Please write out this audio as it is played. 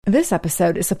This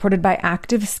episode is supported by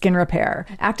Active Skin Repair.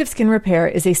 Active Skin Repair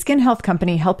is a skin health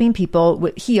company helping people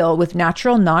heal with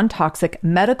natural, non-toxic,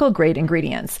 medical-grade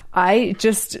ingredients. I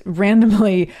just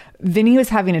randomly, Vinny was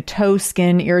having a toe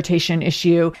skin irritation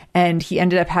issue, and he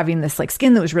ended up having this like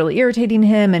skin that was really irritating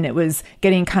him, and it was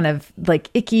getting kind of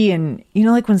like icky, and you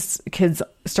know, like when kids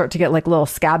start to get like little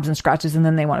scabs and scratches and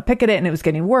then they want to pick at it, and it was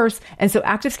getting worse. And so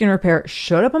Active Skin Repair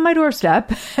showed up on my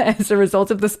doorstep as a result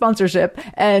of the sponsorship,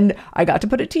 and I got to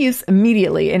put it to use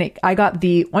immediately. And I got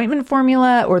the ointment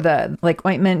formula, or the like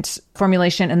ointment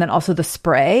formulation, and then also the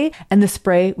spray, and the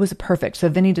spray was perfect. So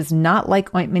Vinny does not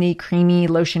like ointmenty, creamy,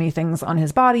 lotiony things on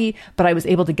his body, but I was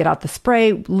able to get out the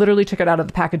spray, literally took it out of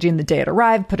the packaging the day it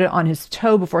arrived, put it on his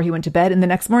toe before he went to bed. And the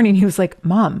next morning he was like,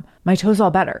 "Mom, my toe's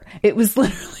all better." It was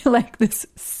literally like this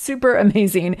super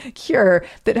amazing cure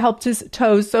that helped his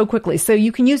toes so quickly. So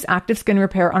you can use Active Skin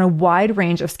Repair on a wide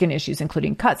range of skin issues,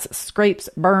 including cuts, scrapes,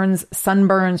 burns,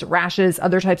 sunburns, rashes,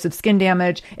 other types of skin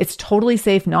damage. It's totally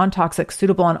safe, non-toxic,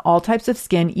 suitable on all types of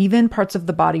skin, even parts of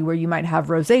the body where you might have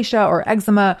rosacea or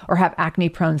eczema or have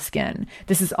acne-prone skin.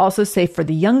 This is also safe for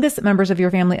the youngest members of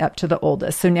your family up to the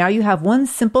oldest. So now you have one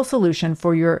simple solution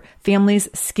for your family's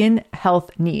skin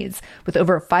health needs. With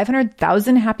over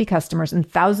 500,000 happy customers and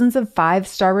thousands of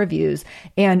 5-star reviews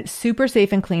and super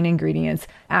safe and clean ingredients,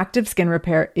 Active Skin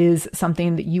Repair is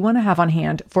something that you want to have on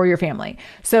hand for your family.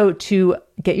 So to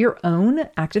get your own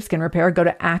Active Skin Repair, go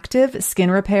to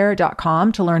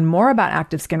activeskinrepair.com to learn more about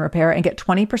Active Skin Repair and get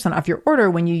 20% off your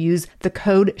order when you use the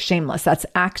code SHAMELESS. That's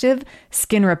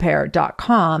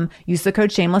activeskinrepair.com. Use the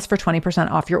code SHAMELESS for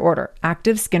 20% off your order.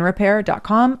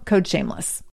 activeskinrepair.com, code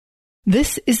SHAMELESS.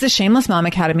 This is the Shameless Mom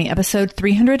Academy, episode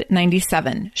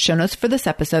 397. Show notes for this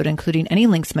episode, including any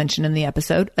links mentioned in the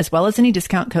episode, as well as any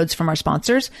discount codes from our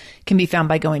sponsors, can be found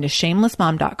by going to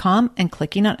shamelessmom.com and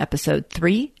clicking on episode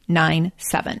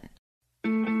 397.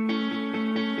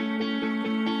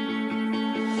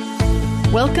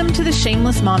 Welcome to the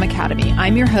Shameless Mom Academy.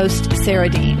 I'm your host, Sarah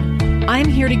Dean. I'm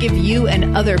here to give you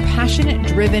and other passionate,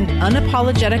 driven,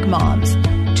 unapologetic moms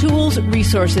tools,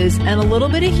 resources, and a little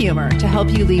bit of humor to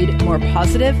help you lead more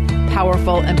positive,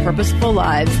 powerful, and purposeful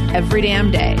lives every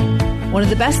damn day. One of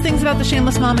the best things about the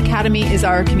Shameless Mom Academy is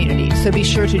our community, so be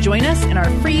sure to join us in our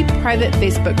free private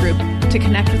Facebook group to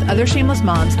connect with other shameless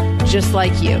moms just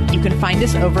like you. You can find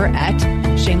us over at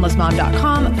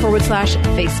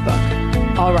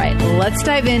shamelessmom.com/Facebook. All right, let's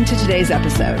dive into today's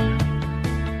episode.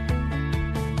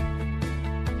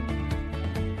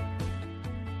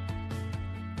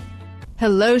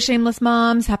 Hello, Shameless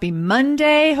Moms. Happy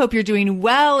Monday. Hope you're doing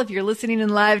well. If you're listening in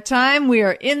live time, we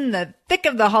are in the thick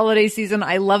of the holiday season.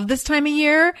 I love this time of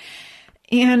year.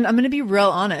 And I'm going to be real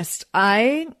honest.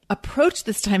 I approach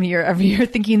this time of year every year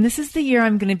thinking this is the year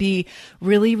I'm going to be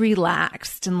really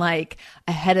relaxed and like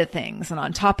ahead of things and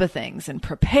on top of things and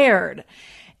prepared.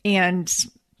 And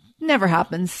never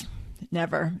happens.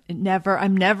 Never.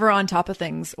 I'm never on top of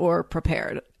things or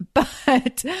prepared.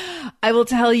 But I will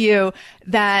tell you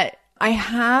that I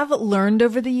have learned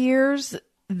over the years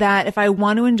that if I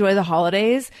want to enjoy the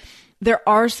holidays, there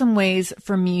are some ways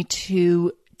for me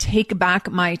to take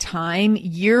back my time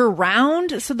year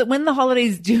round so that when the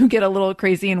holidays do get a little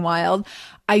crazy and wild,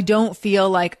 I don't feel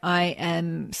like I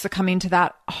am succumbing to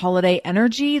that holiday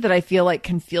energy that I feel like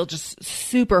can feel just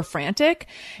super frantic.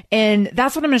 And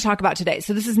that's what I'm going to talk about today.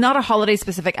 So this is not a holiday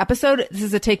specific episode. This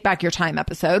is a take back your time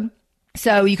episode.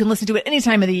 So you can listen to it any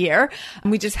time of the year.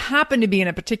 We just happen to be in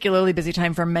a particularly busy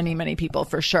time for many, many people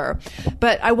for sure.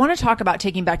 But I want to talk about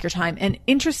taking back your time. And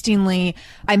interestingly,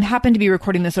 I happen to be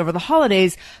recording this over the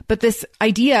holidays, but this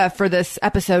idea for this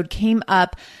episode came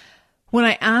up when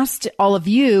I asked all of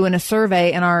you in a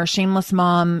survey in our Shameless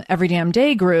Mom Every Damn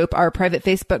Day group, our private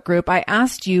Facebook group. I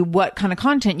asked you what kind of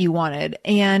content you wanted.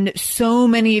 And so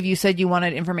many of you said you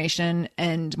wanted information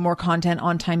and more content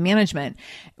on time management,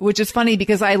 which is funny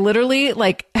because I literally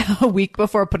like a week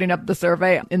before putting up the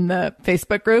survey in the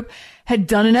Facebook group had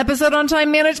done an episode on time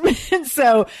management.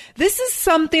 So this is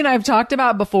something I've talked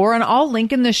about before, and I'll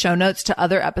link in the show notes to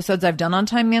other episodes I've done on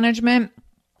time management,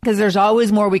 because there's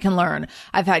always more we can learn.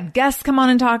 I've had guests come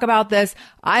on and talk about this.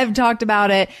 I've talked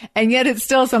about it. And yet it's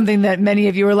still something that many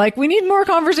of you are like, we need more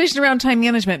conversation around time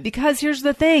management. Because here's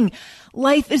the thing.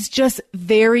 Life is just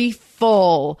very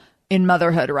full in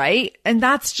motherhood, right? And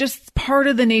that's just part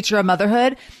of the nature of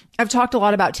motherhood. I've talked a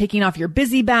lot about taking off your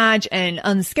busy badge and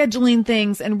unscheduling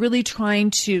things and really trying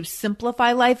to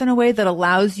simplify life in a way that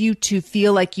allows you to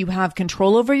feel like you have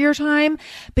control over your time.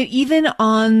 But even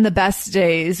on the best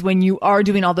days when you are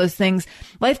doing all those things,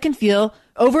 life can feel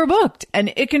overbooked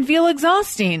and it can feel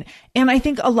exhausting. And I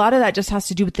think a lot of that just has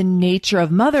to do with the nature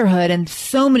of motherhood and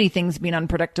so many things being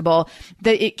unpredictable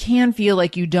that it can feel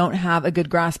like you don't have a good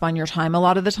grasp on your time a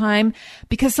lot of the time,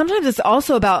 because sometimes it's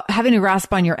also about having a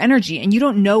grasp on your energy and you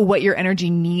don't know what your energy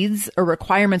needs or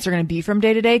requirements are going to be from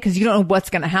day to day because you don't know what's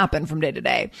going to happen from day to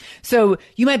day. So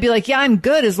you might be like, yeah, I'm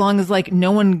good as long as like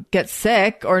no one gets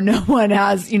sick or no one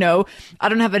has, I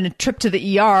don't have a trip to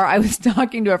the ER. I was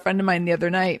talking to a friend of mine the other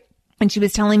night, and she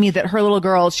was telling me that her little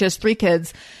girl, she has 3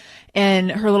 kids,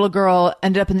 and her little girl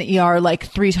ended up in the ER like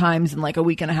 3 times in like a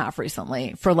week and a half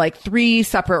recently for like 3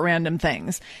 separate random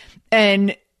things.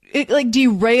 And it like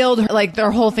derailed like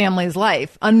their whole family's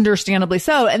life, understandably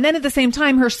so. And then at the same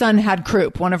time, her son had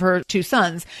croup, one of her 2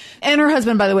 sons. And her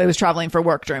husband, by the way, was traveling for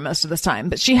work during most of this time.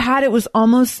 But it was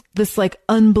almost this like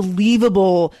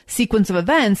unbelievable sequence of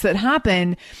events that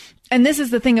happened. And this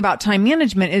is the thing about time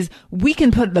management is we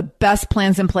can put the best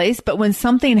plans in place, but when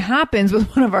something happens with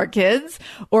one of our kids,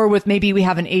 or with maybe we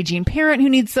have an aging parent who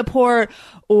needs support,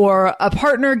 or a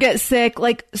partner gets sick,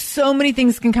 like so many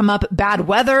things can come up, bad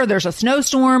weather, there's a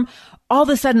snowstorm, all of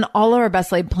a sudden, all of our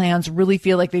best laid plans really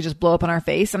feel like they just blow up in our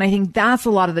face. And I think that's a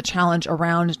lot of the challenge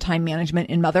around time management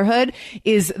in motherhood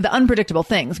is the unpredictable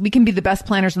things. We can be the best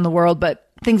planners in the world, but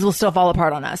things will still fall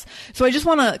apart on us. So I just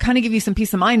want to kind of give you some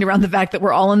peace of mind around the fact that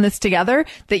we're all in this together,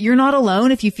 that you're not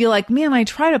alone if you feel like, man, I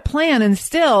try to plan and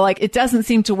still like it doesn't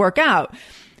seem to work out.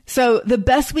 So the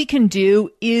best we can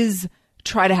do is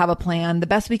try to have a plan. The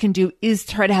best we can do is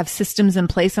try to have systems in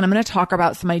place. And I'm going to talk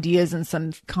about some ideas and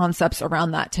some concepts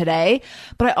around that today.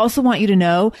 But I also want you to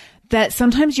know that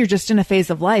sometimes you're just in a phase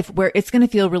of life where it's going to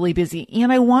feel really busy.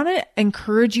 And I want to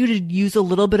encourage you to use a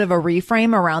little bit of a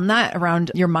reframe around that, around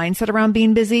your mindset around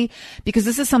being busy, because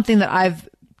this is something that I've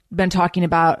been talking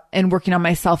about and working on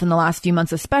myself in the last few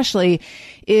months, especially,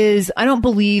 is I don't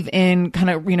believe in kind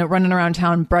of, running around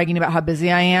town bragging about how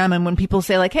busy I am. And when people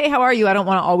say like, hey, how are you? I don't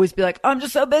want to always be like, oh, I'm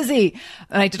just so busy.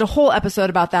 And I did a whole episode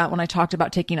about that when I talked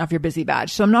about taking off your busy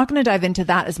badge. So I'm not going to dive into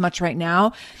that as much right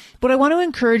now. What I want to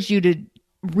encourage you to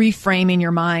reframe in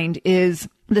your mind is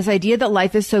this idea that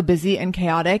life is so busy and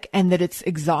chaotic and that it's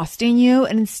exhausting you.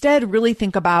 And instead really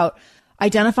think about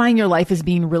identifying your life as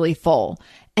being really full.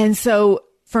 And so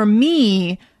for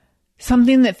me,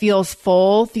 something that feels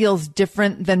full feels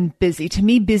different than busy. To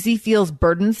me, busy feels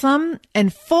burdensome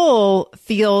and full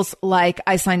feels like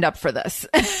I signed up for this.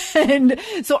 And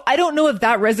so I don't know if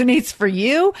that resonates for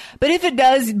you, but if it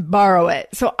does, borrow it.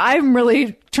 So I'm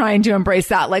really trying to embrace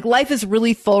that. Like life is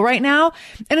really full right now.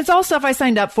 And it's all stuff I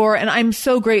signed up for. And I'm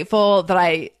so grateful that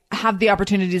I have the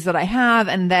opportunities that I have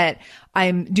and that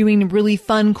I'm doing really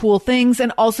fun, cool things.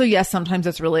 And also, yes, sometimes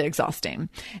it's really exhausting.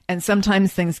 And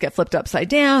sometimes things get flipped upside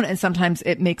down. And sometimes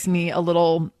it makes me a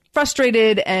little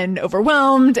frustrated and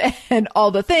overwhelmed and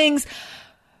all the things.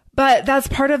 But that's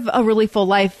part of a really full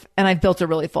life. And I've built a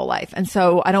really full life. And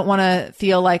so I don't want to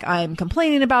feel like I'm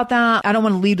complaining about that. I don't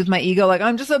want to lead with my ego. Like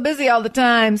I'm just so busy all the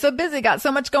time. So busy, got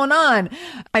so much going on.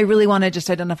 I really want to just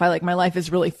identify like my life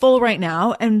is really full right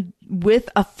now. And with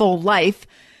a full life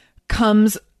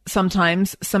comes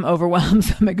sometimes some overwhelm,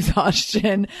 some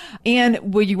exhaustion. And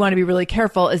what you want to be really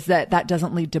careful is that that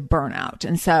doesn't lead to burnout.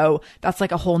 And so that's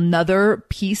like a whole nother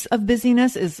piece of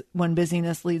busyness is when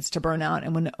busyness leads to burnout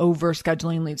and when over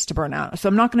scheduling leads to burnout. So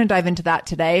I'm not going to dive into that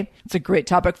today. It's a great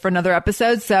topic for another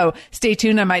episode. So stay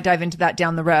tuned. I might dive into that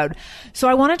down the road. So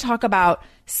I want to talk about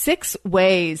 6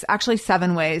 ways, actually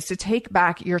 7 ways to take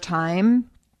back your time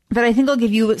that I think will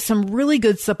give you some really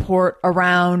good support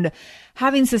around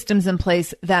having systems in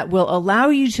place that will allow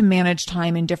you to manage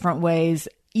time in different ways,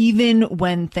 even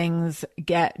when things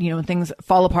get, when things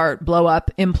fall apart, blow up,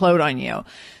 implode on you.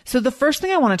 So the first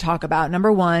thing I want to talk about,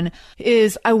 number 1,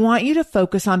 is I want you to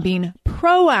focus on being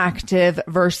proactive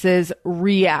versus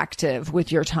reactive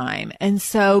with your time. And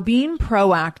so being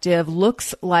proactive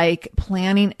looks like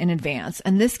planning in advance.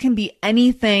 And this can be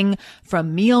anything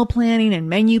from meal planning and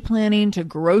menu planning to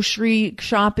grocery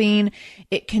shopping.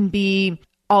 It can be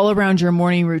all around your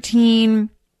morning routine.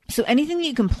 So anything that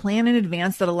you can plan in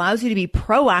advance that allows you to be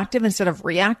proactive instead of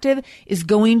reactive is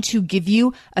going to give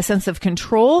you a sense of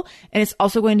control. And it's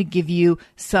also going to give you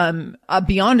some,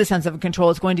 beyond a sense of control,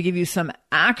 it's going to give you some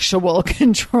actual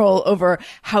control over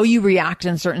how you react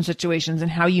in certain situations and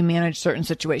how you manage certain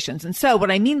situations. And so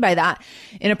what I mean by that,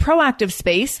 in a proactive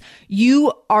space,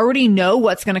 you already know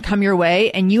what's going to come your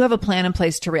way and you have a plan in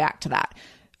place to react to that.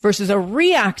 Versus a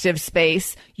reactive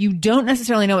space, you don't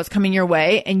necessarily know what's coming your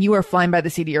way and you are flying by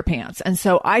the seat of your pants. And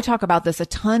so I talk about this a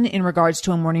ton in regards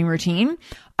to a morning routine.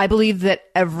 I believe that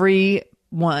every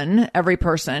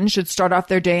person should start off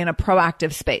their day in a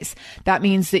proactive space. That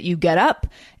means that you get up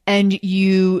and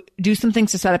you do some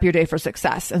things to set up your day for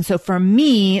success. And so for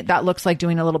me, that looks like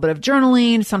doing a little bit of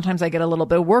journaling. Sometimes I get a little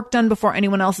bit of work done before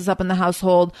anyone else is up in the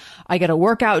household. I get a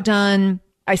workout done.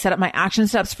 I set up my action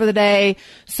steps for the day.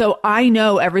 So I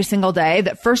know every single day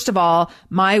that, first of all,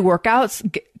 my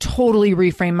workouts totally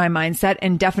reframe my mindset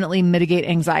and definitely mitigate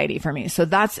anxiety for me. So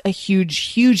that's a huge,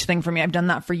 huge thing for me. I've done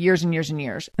that for years and years and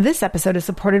years. This episode is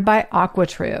supported by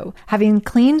AquaTrue. Having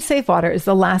clean, safe water is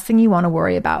the last thing you want to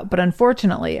worry about. But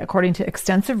unfortunately, according to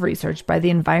extensive research by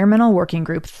the Environmental Working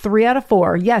Group, 3 out of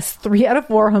 4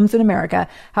 homes in America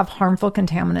have harmful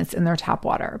contaminants in their tap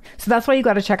water. So that's why you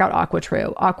got to check out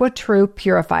AquaTrue. AquaTrue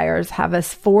purifiers have a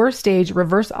 4-stage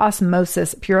reverse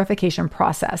osmosis purification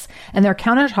process, and their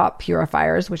countertop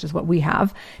purifiers, which is what we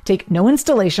have, take no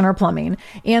installation or plumbing,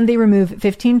 and they remove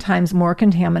 15 times more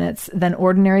contaminants than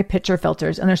ordinary pitcher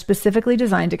filters, and they're specifically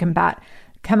designed to combat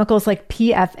chemicals like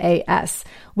PFAS,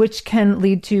 which can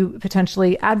lead to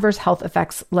potentially adverse health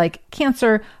effects like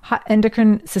cancer,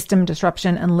 endocrine system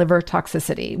disruption, and liver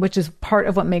toxicity, which is part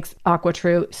of what makes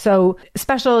AquaTrue so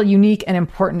special, unique, and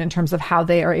important in terms of how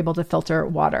they are able to filter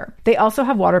water. They also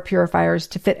have water purifiers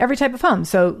to fit every type of home.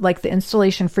 So like the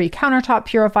installation-free countertop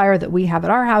purifier that we have at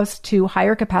our house to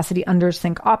higher capacity under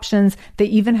sink options. They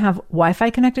even have Wi-Fi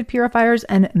connected purifiers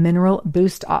and mineral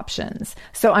boost options.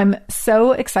 So I'm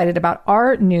so excited about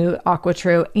our new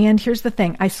AquaTrue. And here's the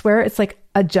thing. I swear it's like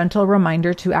a gentle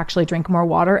reminder to actually drink more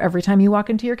water every time you walk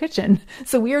into your kitchen.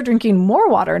 So we are drinking more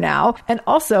water now, and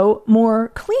also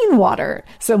more clean water.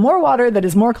 So more water that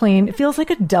is more clean. It feels like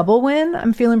a double win.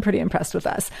 I'm feeling pretty impressed with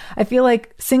us. I feel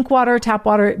like sink water, tap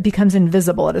water becomes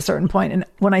invisible at a certain point. And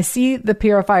when I see the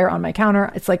purifier on my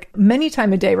counter, it's like many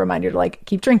times a day reminder to like,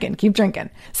 keep drinking, keep drinking.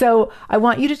 So I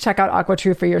want you to check out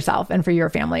AquaTrue for yourself and for your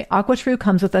family. AquaTrue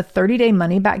comes with a 30-day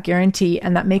money-back guarantee,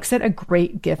 and that makes it a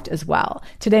great gift as well.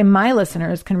 Today, my listeners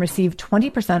can receive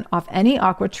 20% off any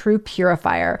AquaTrue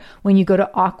purifier when you go to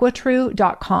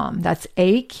aquatrue.com. That's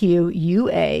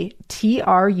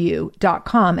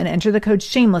AQUATRU.com and enter the code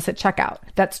shameless at checkout.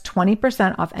 That's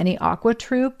 20% off any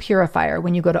AquaTrue purifier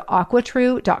when you go to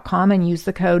aquatrue.com and use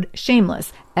the code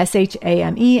shameless,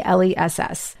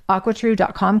 SHAMELESS.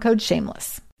 aquatrue.com code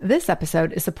shameless. This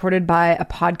episode is supported by a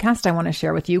podcast I want to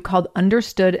share with you called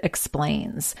Understood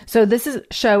Explains. So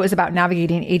show is about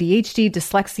navigating ADHD,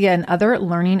 dyslexia, and other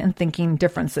learning and thinking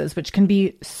differences, which can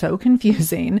be so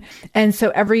confusing. And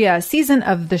so every season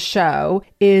of the show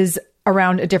is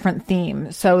around a different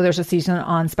theme. So there's a season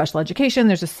on special education,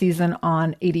 there's a season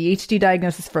on ADHD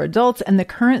diagnosis for adults, and the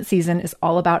current season is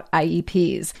all about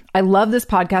IEPs. I love this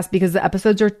podcast because the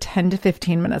episodes are 10 to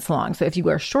 15 minutes long. So if you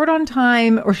are short on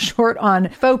time or short on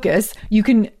focus, you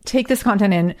can take this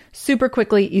content in super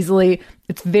quickly, easily.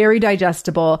 It's very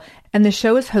digestible. And the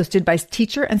show is hosted by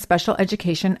teacher and special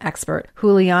education expert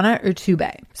Juliana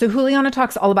Urtubey. So Juliana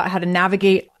talks all about how to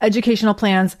navigate educational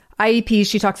plans, IEPs.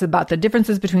 She talks about the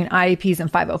differences between IEPs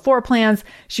and 504 plans.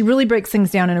 She really breaks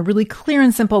things down in a really clear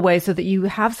and simple way so that you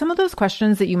have some of those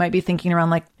questions that you might be thinking around,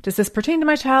 like, does this pertain to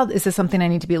my child? Is this something I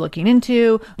need to be looking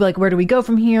into? Like, where do we go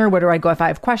from here? Where do I go if I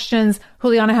have questions?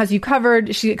 Juliana has you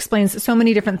covered. She explains so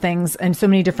many different things and so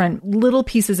many different little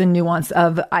pieces and nuance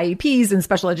of IEPs and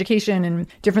special education and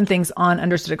different things on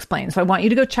Understood Explains. So I want you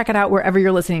to go check it out wherever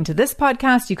you're listening to this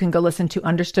podcast. You can go listen to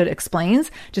Understood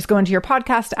Explains. Just go into your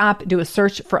podcast app, do a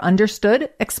search for Understood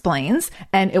Explains,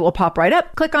 and it will pop right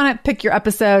up. Click on it, pick your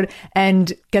episode,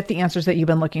 and get the answers that you've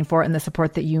been looking for and the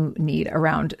support that you need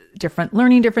around different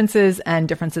learning differences and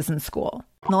differences in school.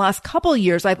 In the last couple of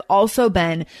years, I've also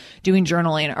been doing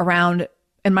journaling around,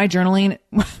 and my journaling,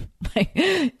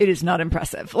 it is not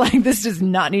impressive. Like, this does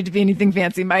not need to be anything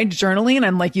fancy. My journaling,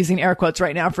 I'm like using air quotes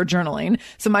right now for journaling.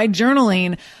 So my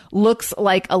journaling looks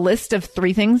like a list of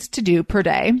 3 things to do per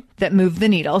day that move the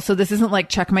needle. So this isn't like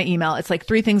check my email. It's like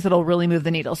 3 things that'll really move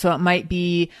the needle. So it might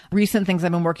be recent things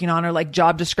I've been working on are like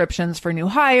job descriptions for new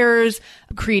hires,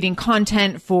 creating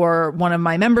content for one of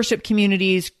my membership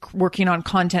communities, working on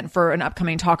content for an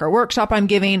upcoming talk or workshop I'm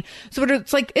giving. So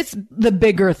it's like, it's the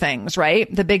bigger things,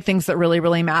 right? The big things that really,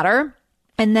 really matter.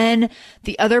 And then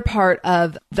the other part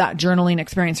of that journaling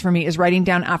experience for me is writing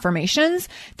down affirmations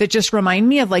that just remind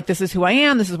me of like, this is who I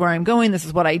am, this is where I'm going, this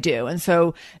is what I do. And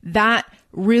so that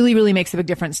really, really makes a big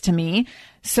difference to me.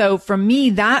 So for me,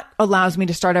 that allows me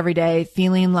to start every day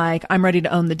feeling like I'm ready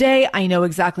to own the day. I know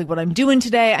exactly what I'm doing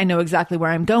today. I know exactly where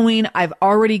I'm going. I've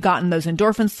already gotten those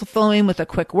endorphins flowing with a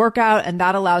quick workout, and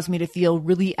that allows me to feel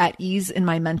really at ease in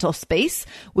my mental space,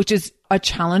 which is a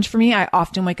challenge for me. I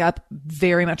often wake up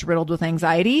very much riddled with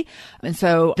anxiety. And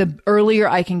so the earlier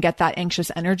I can get that anxious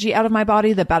energy out of my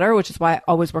body, the better, which is why I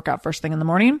always work out first thing in the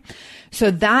morning. So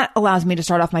that allows me to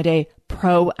start off my day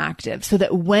proactive so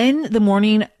that when the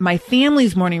morning, my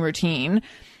family's morning routine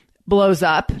blows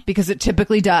up, because it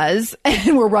typically does,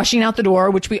 and we're rushing out the door,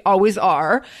 which we always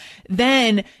are,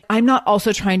 then I'm not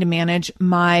also trying to manage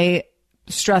my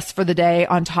stress for the day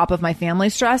on top of my family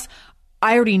stress.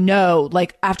 I already know,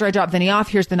 like, after I drop Vinny off,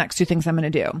 here's the next 2 things I'm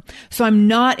going to do. So I'm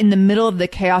not in the middle of the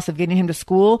chaos of getting him to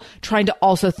school, trying to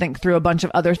also think through a bunch of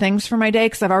other things for my day,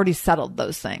 because I've already settled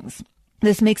those things.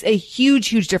 This makes a huge,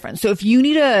 huge difference. So if you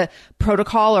need a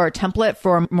protocol or a template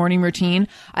for a morning routine,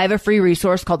 I have a free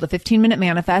resource called the 15-Minute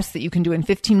Manifest that you can do in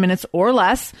 15 minutes or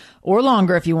less or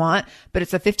longer if you want. But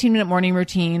it's a 15-minute morning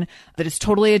routine that is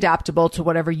totally adaptable to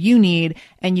whatever you need.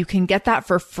 And you can get that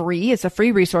for free. It's a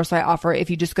free resource I offer if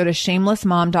you just go to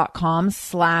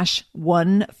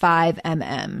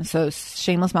shamelessmom.com/15mm. So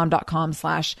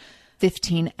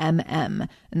shamelessmom.com/15mm.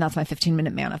 And that's my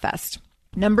 15-minute manifest.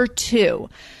 Number 2.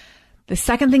 The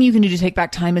second thing you can do to take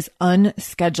back time is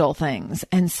unschedule things.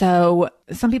 And so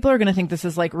some people are going to think this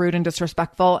is like rude and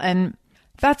disrespectful, and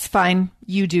that's fine.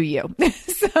 You do you.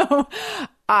 So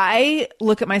I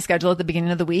look at my schedule at the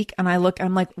beginning of the week and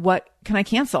I'm like, what can I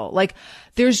cancel? Like,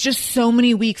 there's just so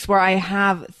many weeks where I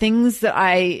have things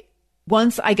that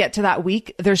once I get to that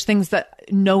week, there's things that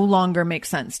no longer make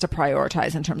sense to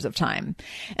prioritize in terms of time.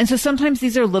 And so sometimes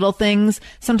these are little things.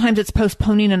 Sometimes it's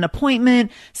postponing an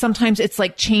appointment. Sometimes it's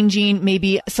like changing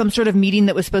maybe some sort of meeting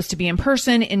that was supposed to be in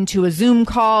person into a Zoom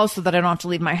call so that I don't have to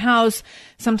leave my house.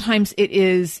 Sometimes it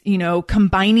is,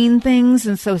 combining things.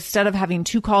 And so instead of having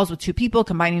 2 calls with 2 people,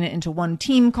 combining it into 1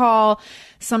 team call.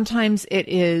 Sometimes it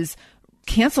is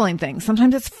canceling things.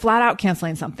 Sometimes it's flat out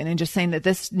canceling something and just saying that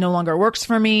this no longer works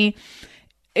for me.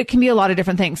 It can be a lot of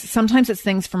different things. Sometimes it's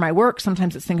things for my work.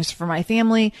 Sometimes it's things for my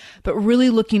family, but really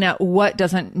looking at what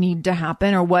doesn't need to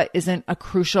happen or what isn't a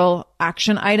crucial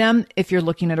action item if you're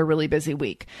looking at a really busy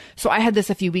week. So I had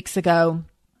this a few weeks ago.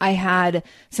 I had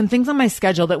some things on my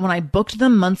schedule that when I booked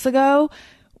them months ago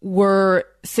were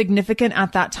significant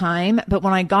at that time. But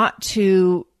when I got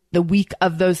to the week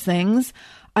of those things,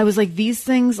 I was like, these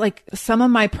things, like some of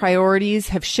my priorities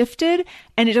have shifted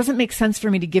and it doesn't make sense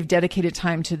for me to give dedicated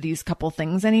time to these couple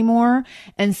things anymore.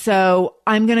 And so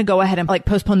I'm going to go ahead and like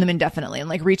postpone them indefinitely and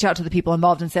like reach out to the people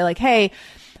involved and say like, hey,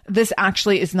 this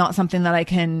actually is not something that I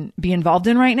can be involved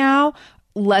in right now.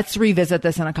 Let's revisit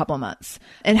this in a couple months.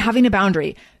 And having a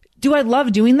boundary. Do I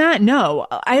love doing that? No,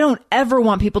 I don't ever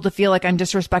want people to feel like I'm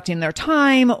disrespecting their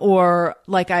time or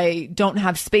like I don't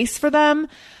have space for them.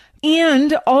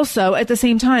 And also at the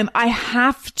same time, I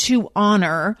have to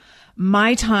honor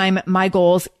my time, my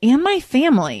goals, and my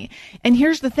family. And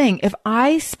here's the thing. If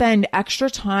I spend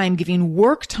extra time giving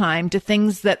work time to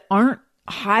things that aren't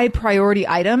high priority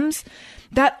items,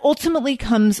 that ultimately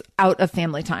comes out of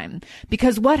family time.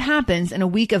 Because what happens in a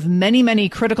week of many, many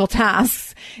critical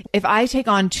tasks, if I take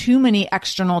on too many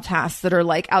external tasks that are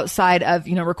like outside of,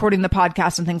 recording the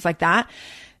podcast and things like that,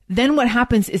 then what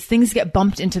happens is things get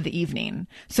bumped into the evening.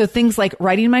 So things like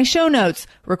writing my show notes,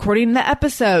 recording the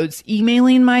episodes,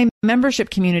 emailing my membership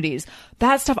communities,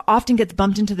 that stuff often gets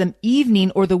bumped into the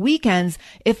evening or the weekends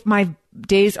if my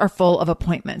days are full of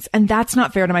appointments. And that's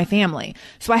not fair to my family.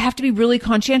 So I have to be really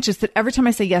conscientious that every time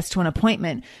I say yes to an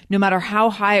appointment, no matter how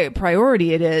high a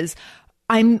priority it is,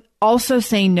 I'm also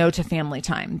saying no to family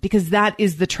time because that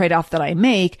is the trade-off that I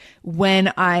make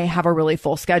when I have a really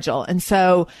full schedule. And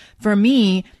so for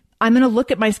me, I'm going to look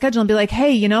at my schedule and be like,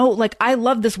 hey, I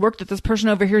love this work that this person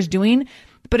over here is doing,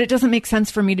 but it doesn't make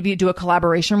sense for me to do a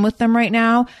collaboration with them right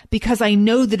now because I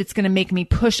know that it's going to make me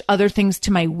push other things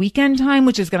to my weekend time,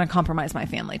 which is going to compromise my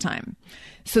family time.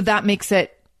 So that makes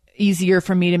it easier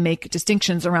for me to make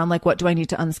distinctions around like, what do I need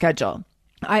to unschedule?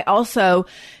 I also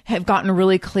have gotten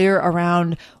really clear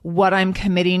around what I'm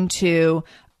committing to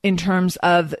in terms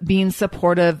of being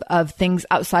supportive of things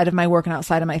outside of my work and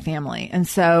outside of my family. And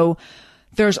so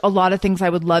there's a lot of things I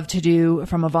would love to do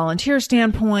from a volunteer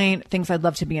standpoint, things I'd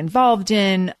love to be involved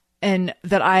in, and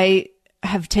that I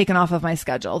have taken off of my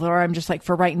schedule, or I'm just like,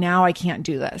 for right now, I can't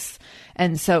do this.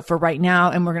 And so for right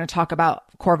now, and we're going to talk about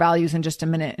core values in just a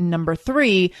minute in number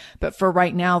 3, but for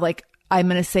right now, like I'm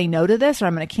going to say no to this, or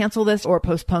I'm going to cancel this or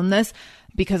postpone this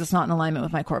because it's not in alignment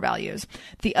with my core values.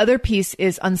 The other piece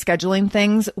is unscheduling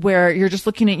things where you're just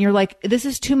looking at, you're like, this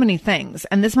is too many things.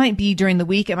 And this might be during the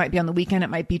week. It might be on the weekend. It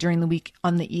might be during the week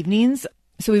on the evenings.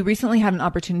 So we recently had an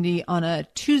opportunity on a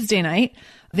Tuesday night.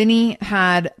 Vinny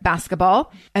had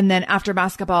basketball. And then after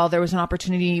basketball, there was an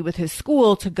opportunity with his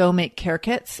school to go make care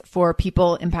kits for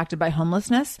people impacted by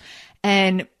homelessness.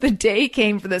 And the day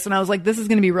came for this, and I was like, this is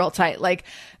going to be real tight. Like,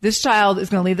 this child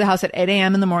is going to leave the house at 8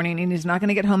 a.m. in the morning, and he's not going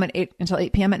to get home until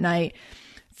 8 p.m. at night.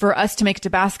 For us to make it to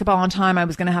basketball on time, I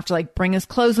was going to have to like bring his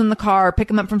clothes in the car, pick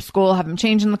him up from school, have him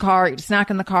change in the car, eat a snack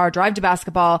in the car, drive to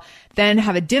basketball, then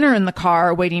have a dinner in the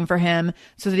car waiting for him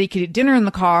so that he could eat dinner in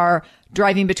the car,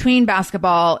 driving between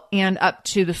basketball and up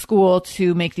to the school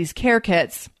to make these care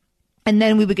kits. And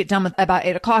then we would get done with about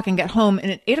 8 o'clock and get home.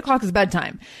 And at 8 o'clock is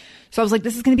bedtime. So I was like,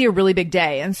 this is going to be a really big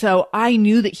day. And so I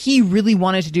knew that he really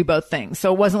wanted to do both things.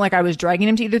 So it wasn't like I was dragging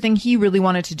him to either thing. He really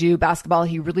wanted to do basketball.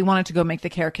 He really wanted to go make the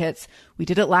care kits. We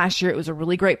did it last year. It was a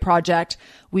really great project.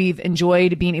 We've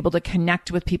enjoyed being able to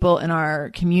connect with people in our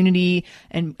community.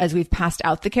 And as we've passed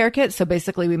out the care kits, so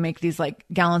basically we make these like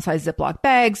gallon-sized Ziploc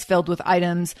bags filled with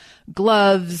items,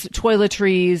 gloves,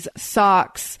 toiletries,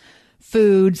 socks,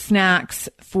 food, snacks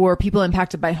for people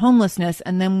impacted by homelessness.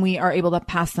 And then we are able to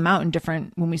pass them out in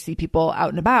different, when we see people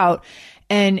out and about.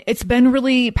 And it's been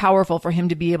really powerful for him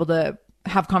to be able to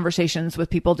have conversations with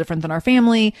people different than our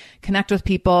family, connect with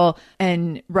people,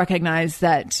 and recognize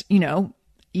that, you know,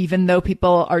 even though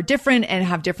people are different and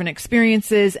have different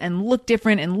experiences and look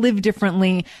different and live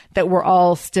differently, that we're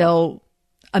all still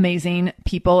amazing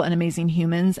people and amazing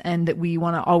humans, and that we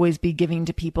want to always be giving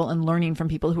to people and learning from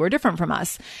people who are different from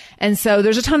us. And so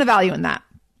there's a ton of value in that.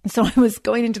 So I was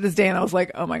going into this day and I was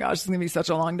like, oh my gosh, this is going to be such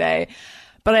a long day.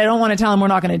 But I don't want to tell him we're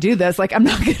not going to do this. Like, I'm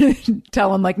not going to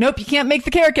tell him like, nope, you can't make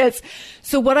the care kits.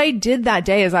 So what I did that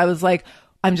day is I was like,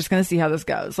 I'm just going to see how this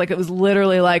goes. Like, it was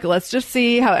literally like, let's just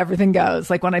see how everything goes.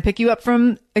 Like, when I pick you up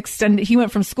from he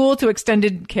went from school to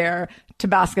extended care to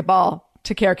basketball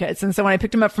to care kits. And so when I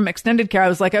picked him up from extended care, I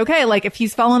was like, okay, like if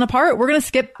he's fallen apart, we're going to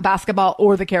skip basketball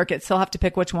or the care kits. He'll have to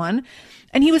pick which one.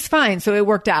 And he was fine. So it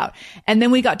worked out. And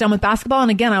then we got done with basketball. And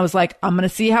again, I was like, I'm going to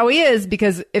see how he is,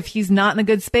 because if he's not in a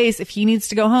good space, if he needs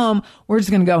to go home, we're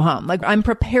just going to go home. Like, I'm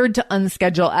prepared to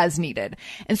unschedule as needed.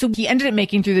 And so he ended up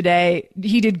making through the day.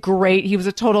 He did great. He was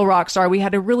a total rock star. We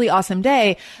had a really awesome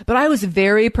day, but I was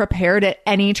very prepared at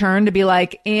any turn to be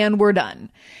like, and we're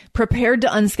done. Prepared to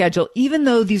unschedule, even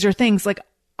though these are things like,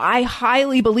 I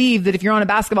highly believe that if you're on a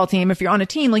basketball team, if you're on a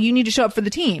team, like, you need to show up for the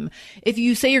team. If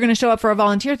you say you're going to show up for a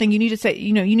volunteer thing, you need to say,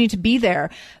 you know, you need to be there.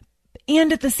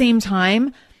 And at the same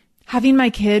time, having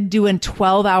my kid do a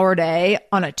 12-hour day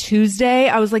on a Tuesday,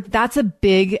 I was like, that's a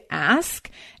big ask.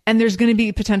 And there's going to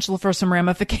be potential for some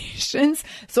ramifications.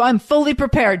 So I'm fully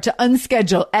prepared to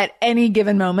unschedule at any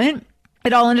given moment.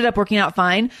 It all ended up working out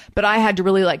fine, but I had to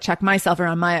really like check myself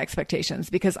around my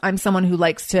expectations, because I'm someone who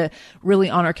likes to really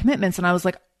honor commitments. And I was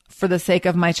like, for the sake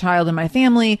of my child and my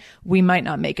family, we might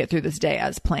not make it through this day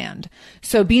as planned.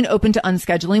 So being open to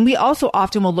unscheduling. We also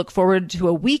often will look forward to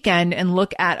a weekend and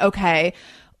look at, okay,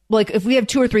 like if we have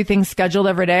 2 or 3 things scheduled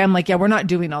every day, I'm like, yeah, we're not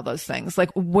doing all those things.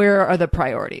 Like, where are the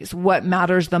priorities? What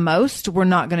matters the most? We're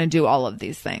not going to do all of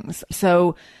these things.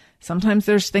 So sometimes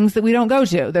there's things that we don't go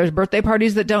to. There's birthday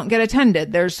parties that don't get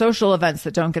attended. There's social events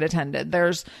that don't get attended.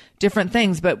 There's different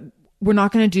things, but we're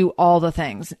not going to do all the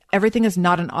things. Everything is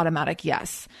not an automatic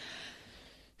yes.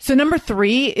 So number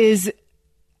 3 is,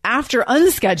 after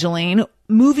unscheduling,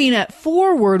 moving it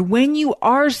forward, when you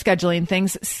are scheduling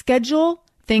things, schedule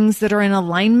things that are in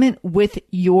alignment with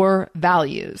your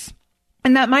values.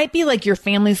 And that might be like your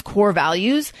family's core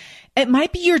values. It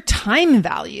might be your time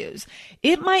values.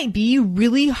 It might be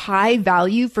really high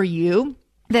value for you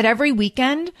that every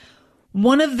weekend,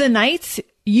 one of the nights,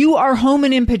 you are home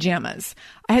and in pajamas.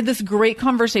 I had this great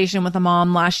conversation with a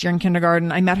mom last year in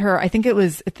kindergarten. I met her, I think it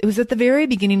was at the very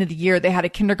beginning of the year. They had a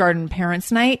kindergarten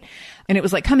parents night, and it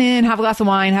was like, come in, have a glass of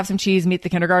wine, have some cheese, meet the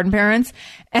kindergarten parents.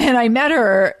 And I met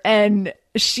her, and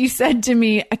she said to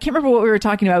me, I can't remember what we were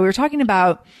talking about. We were talking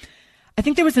about, I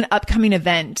think there was an upcoming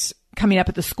event coming up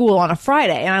at the school on a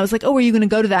Friday. And I was like, oh, are you going to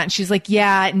go to that? And she's like,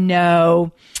 yeah,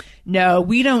 no,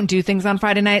 we don't do things on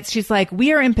Friday nights. She's like,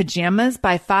 we are in pajamas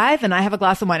by 5 and I have a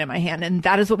glass of wine in my hand. And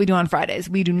that is what we do on Fridays.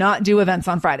 We do not do events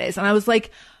on Fridays. And I was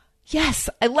like, yes,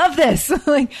 I love this.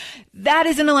 Like, that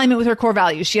is in alignment with her core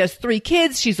values. She has 3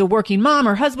 kids. She's a working mom.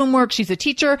 Her husband works. She's a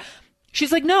teacher.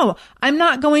 She's like, no, I'm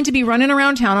not going to be running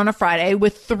around town on a Friday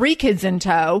with 3 kids in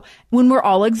tow when we're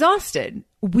all exhausted.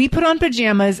 We put on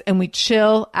pajamas and we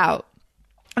chill out.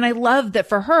 And I love that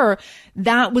for her,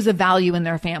 that was a value in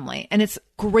their family. And it's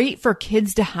great for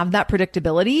kids to have that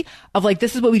predictability of like,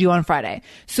 this is what we do on Friday.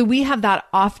 So we have that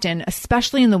often,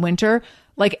 especially in the winter.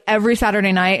 Like every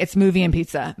Saturday night, it's movie and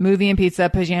pizza,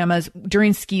 pajamas.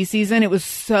 During ski season, it was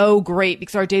so great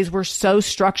because our days were so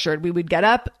structured. We would get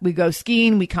up, we go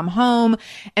skiing, we come home,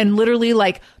 and literally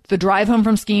like the drive home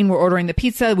from skiing, we're ordering the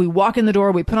pizza, we walk in the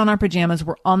door, we put on our pajamas,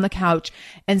 we're on the couch.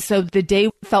 And so the day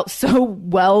felt so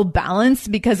well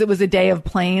balanced because it was a day of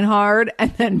playing hard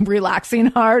and then relaxing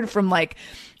hard from like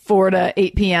 4 to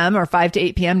 8 p.m. or 5 to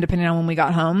 8 p.m., depending on when we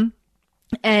got home.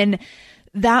 And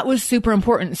that was super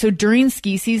important. So during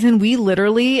ski season, we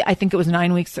literally, I think it was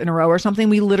 9 weeks in a row or something,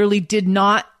 we literally did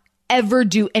not ever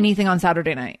do anything on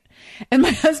Saturday night. And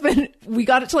my husband, we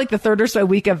got it to like the third or so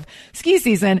week of ski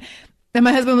season. And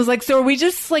my husband was like, so are we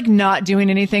just like not doing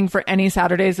anything for any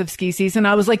Saturdays of ski season?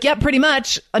 I was like, yeah, pretty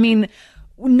much. I mean,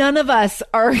 none of us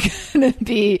are going to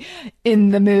be in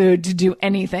the mood to do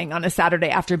anything on a Saturday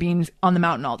after being on the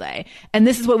mountain all day. And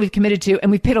this is what we've committed to.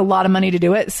 And we've paid a lot of money to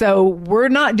do it. So we're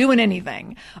not doing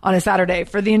anything on a Saturday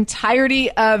for the entirety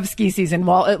of ski season,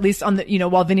 while at least on the,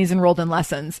 while Vinny's enrolled in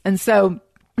lessons. And so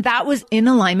that was in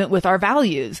alignment with our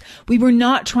values. We were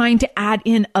not trying to add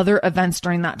in other events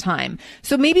during that time.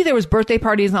 So maybe there was birthday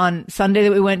parties on Sunday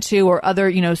that we went to, or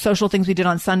other, social things we did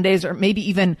on Sundays, or maybe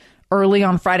even early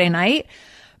on Friday night.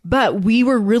 But we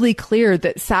were really clear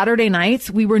that Saturday nights,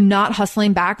 we were not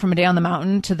hustling back from a day on the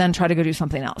mountain to then try to go do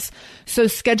something else. So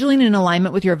scheduling in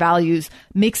alignment with your values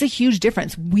makes a huge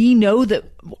difference. We know that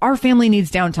our family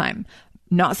needs downtime.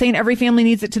 Not saying every family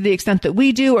needs it to the extent that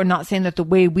we do, or not saying that the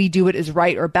way we do it is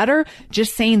right or better,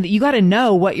 just saying that you got to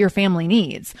know what your family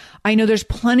needs. I know there's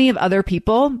plenty of other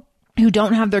people who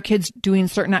don't have their kids doing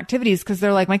certain activities because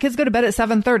they're like, my kids go to bed at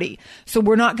 7:30. So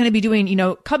we're not going to be doing,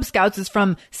 Cub Scouts is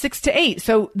from 6 to 8.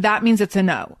 So that means it's a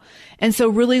no. And so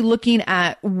really looking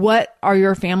at what are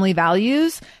your family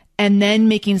values and then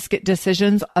making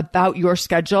decisions about your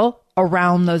schedule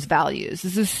around those values.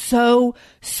 This is so,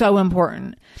 so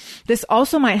important. This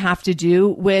also might have to do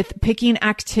with picking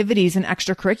activities and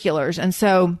extracurriculars. And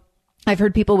so I've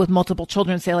heard people with multiple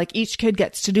children say like each kid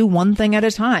gets to do one thing at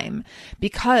a time,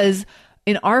 because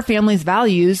in our family's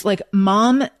values, like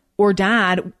mom or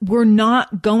dad, we're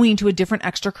not going to a different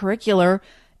extracurricular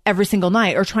every single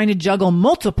night or trying to juggle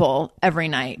multiple every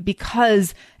night,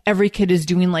 because every kid is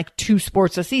doing like 2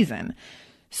 sports a season.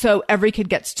 So every kid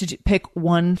gets to pick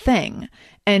one thing.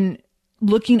 And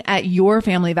looking at your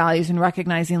family values and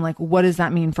recognizing like, what does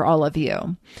that mean for all of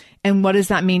you? And what does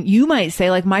that mean? You might say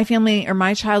like, my family or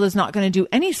my child is not going to do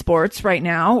any sports right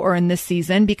now or in this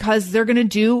season because they're going to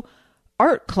do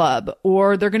art club,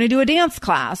 or they're going to do a dance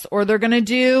class, or they're going to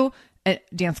do a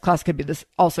dance class. Could be this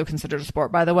also considered a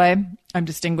sport, by the way. I'm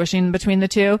distinguishing between the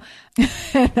two.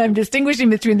 I'm distinguishing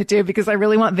between the two because I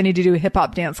really want Vinny to do a hip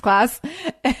hop dance class.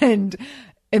 And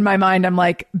in my mind, I'm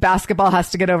like, basketball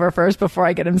has to get over first before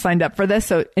I get him signed up for this.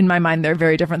 So in my mind, they're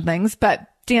very different things, but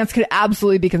dance could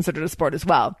absolutely be considered a sport as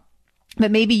well.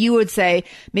 But maybe you would say,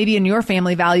 maybe in your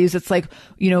family values, it's like,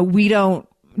 we don't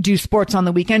do sports on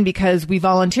the weekend because we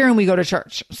volunteer and we go to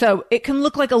church. So it can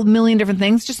look like a million different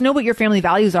things. Just know what your family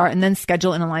values are and then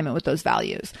schedule in alignment with those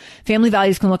values. Family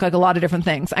values can look like a lot of different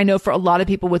things. I know for a lot of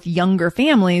people with younger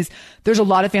families, there's a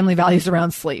lot of family values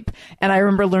around sleep. And I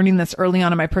remember learning this early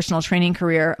on in my personal training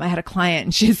career. I had a client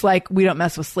and she's like, we don't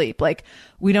mess with sleep. Like,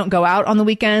 we don't go out on the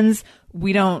weekends.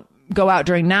 We don't go out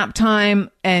during nap time.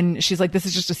 And she's like, this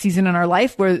is just a season in our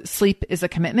life where sleep is a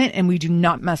commitment, and we do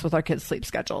not mess with our kids' sleep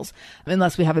schedules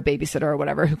unless we have a babysitter or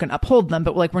whatever who can uphold them.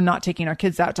 But like, we're not taking our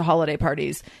kids out to holiday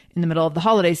parties in the middle of the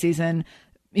holiday season,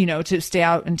 to stay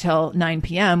out until 9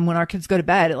 p.m. when our kids go to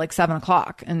bed at like 7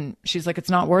 o'clock. And she's like, it's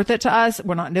not worth it to us.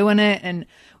 We're not doing it. And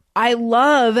I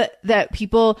love that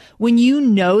people, when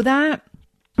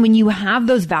when you have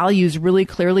those values really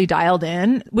clearly dialed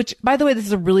in, which, by the way, this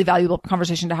is a really valuable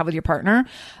conversation to have with your partner,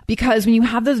 because when you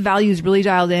have those values really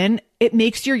dialed in, it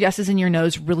makes your yeses and your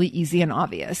nos really easy and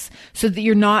obvious, so that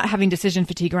you're not having decision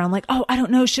fatigue around like, oh, I don't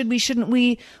know, should we, shouldn't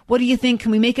we? What do you think?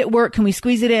 Can we make it work? Can we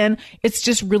squeeze it in? It's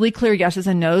just really clear yeses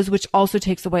and nos, which also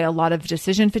takes away a lot of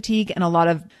decision fatigue and a lot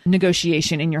of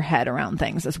negotiation in your head around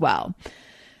things as well.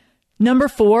 Number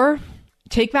 4,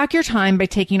 take back your time by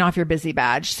taking off your busy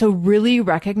badge. So really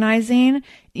recognizing,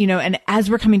 and as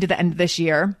we're coming to the end of this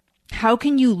year, how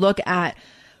can you look at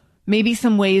maybe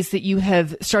some ways that you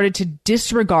have started to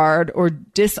disregard or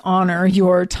dishonor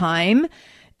your time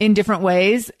in different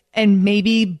ways, and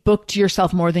maybe booked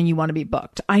yourself more than you want to be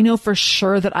booked. I know for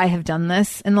sure that I have done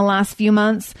this in the last few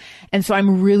months. And so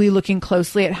I'm really looking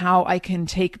closely at how I can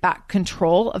take back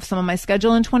control of some of my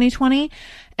schedule in 2020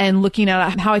 and looking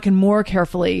at how I can more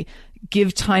carefully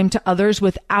give time to others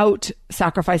without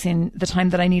sacrificing the time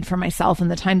that I need for myself and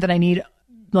the time that I need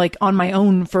like on my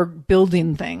own for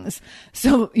building things.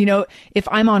 So, if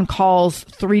I'm on calls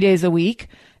 3 days a week,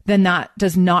 then that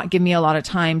does not give me a lot of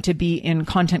time to be in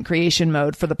content creation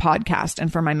mode for the podcast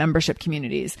and for my membership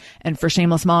communities and for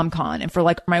Shameless Mom Con and for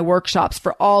like my workshops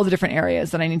for all the different areas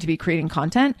that I need to be creating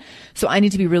content. So I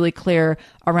need to be really clear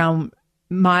around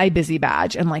my busy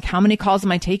badge and like, how many calls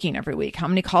am I taking every week? How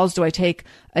many calls do I take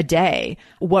a day?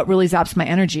 What really zaps my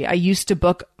energy? I used to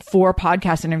book 4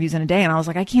 podcast interviews in a day and I was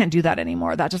like, I can't do that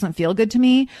anymore. That doesn't feel good to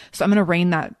me. So I'm going to rein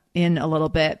that in a little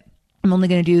bit. I'm only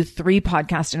going to do 3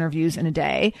 podcast interviews in a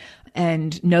day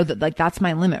and know that like that's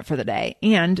my limit for the day.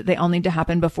 And they all need to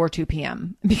happen before 2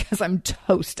 p.m. because I'm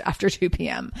toast after 2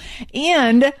 p.m.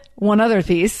 And one other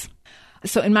piece.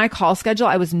 So in my call schedule,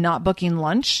 I was not booking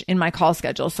lunch in my call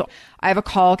schedule. So I have a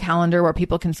call calendar where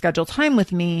people can schedule time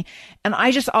with me. And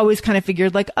I just always kind of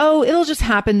figured like, oh, it'll just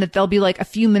happen that there'll be like a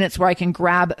few minutes where I can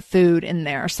grab food in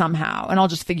there somehow and I'll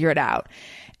just figure it out.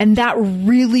 And that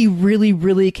really, really,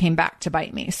 really came back to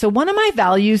bite me. So one of my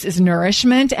values is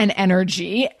nourishment and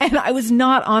energy, and I was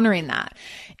not honoring that.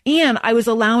 And I was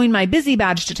allowing my busy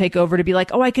badge to take over to be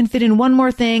like, oh, I can fit in one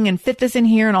more thing and fit this in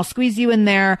here and I'll squeeze you in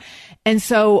there. And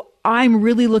so I'm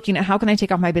really looking at how can I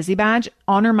take off my busy badge,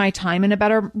 honor my time in a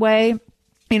better way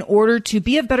in order to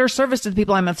be of better service to the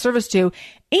people I'm of service to,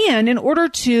 and in order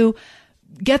to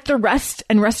get the rest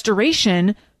and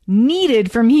restoration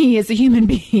needed for me as a human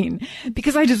being,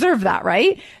 because I deserve that,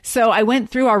 right? So I went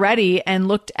through already and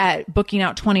looked at booking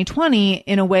out 2020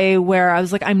 in a way where I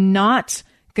was like, I'm not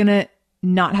going to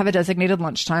not have a designated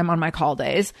lunchtime on my call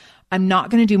days. I'm not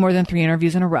going to do more than 3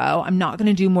 interviews in a row. I'm not going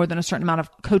to do more than a certain amount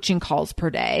of coaching calls per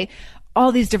day.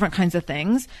 All these different kinds of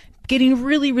things, getting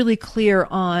really, really clear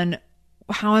on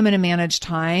how I'm going to manage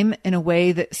time in a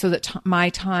way that so that my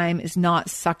time is not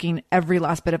sucking every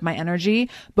last bit of my energy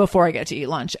before I get to eat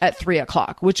lunch at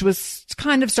 3:00, which was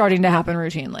kind of starting to happen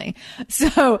routinely.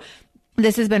 So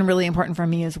this has been really important for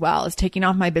me as well, is taking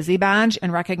off my busy badge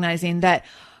and recognizing that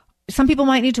some people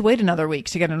might need to wait another week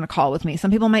to get on a call with me.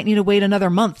 Some people might need to wait another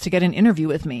month to get an interview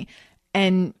with me.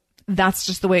 And that's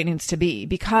just the way it needs to be,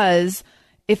 because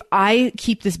if I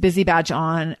keep this busy badge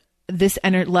on, this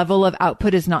level of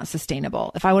output is not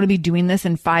sustainable. If I want to be doing this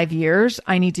in 5 years,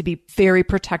 I need to be very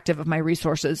protective of my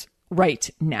resources right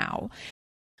now.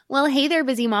 Well, hey there,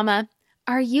 busy mama.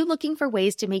 Are you looking for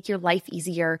ways to make your life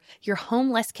easier, your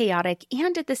home less chaotic,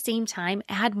 and at the same time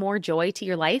add more joy to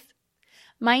your life?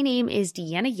 My name is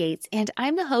Deanna Yates, and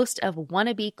I'm the host of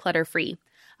Wanna Be Clutter Free,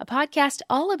 a podcast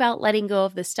all about letting go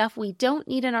of the stuff we don't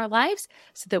need in our lives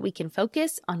so that we can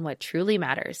focus on what truly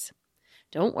matters.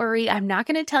 Don't worry, I'm not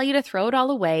going to tell you to throw it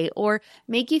all away or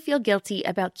make you feel guilty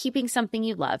about keeping something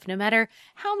you love, no matter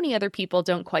how many other people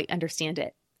don't quite understand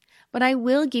it. But I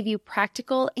will give you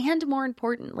practical and, more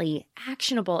importantly,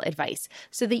 actionable advice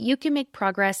so that you can make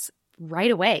progress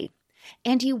right away.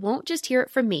 And you won't just hear it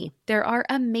from me. There are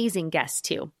amazing guests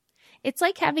too. It's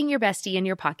like having your bestie in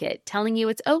your pocket telling you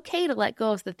it's okay to let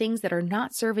go of the things that are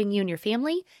not serving you and your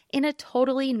family in a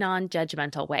totally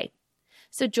non-judgmental way.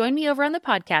 So join me over on the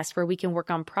podcast where we can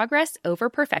work on progress over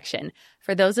perfection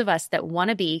for those of us that want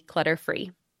to be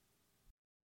clutter-free.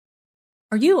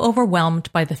 Are you overwhelmed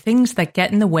by the things that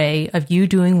get in the way of you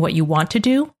doing what you want to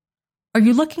do? Are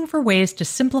you looking for ways to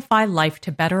simplify life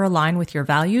to better align with your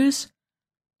values?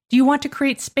 Do you want to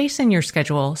create space in your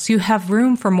schedule so you have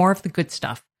room for more of the good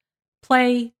stuff?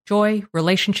 Play, joy,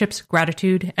 relationships,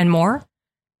 gratitude, and more?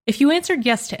 If you answered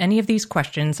yes to any of these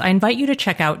questions, I invite you to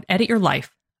check out Edit Your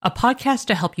Life, a podcast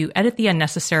to help you edit the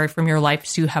unnecessary from your life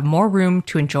so you have more room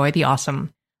to enjoy the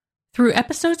awesome. Through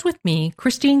episodes with me,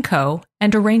 Christine Coe,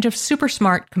 and a range of super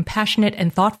smart, compassionate,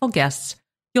 and thoughtful guests,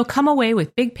 you'll come away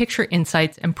with big picture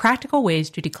insights and practical ways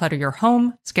to declutter your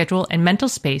home, schedule, and mental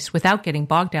space without getting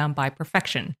bogged down by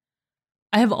perfection.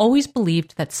 I have always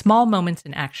believed that small moments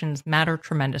and actions matter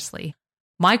tremendously.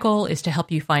 My goal is to help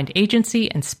you find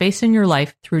agency and space in your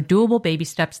life through doable baby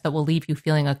steps that will leave you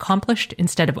feeling accomplished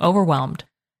instead of overwhelmed.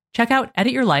 Check out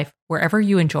Edit Your Life wherever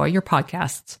you enjoy your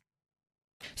podcasts.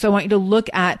 So I want you to look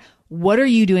at what are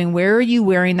you doing? Where are you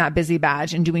wearing that busy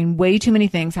badge and doing way too many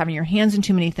things, having your hands in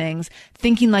too many things,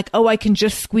 thinking like, oh, I can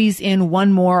just squeeze in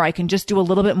one more. I can just do a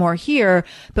little bit more here.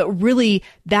 But really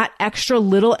that extra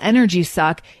little energy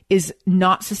suck is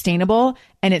not sustainable.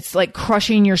 And it's like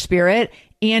crushing your spirit,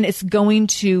 and it's going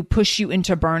to push you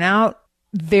into burnout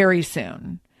very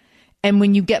soon. And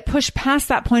when you get pushed past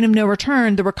that point of no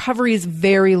return, the recovery is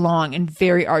very long and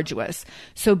very arduous.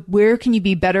 So where can you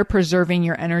be better preserving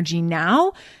your energy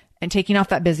now and taking off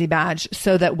that busy badge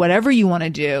so that whatever you want to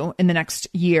do in the next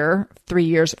year, 3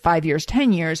 years, 5 years,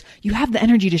 10 years, you have the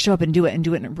energy to show up and do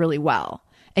it really well.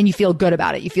 And you feel good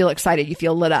about it. You feel excited. You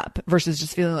feel lit up versus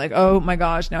just feeling like, oh my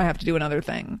gosh, now I have to do another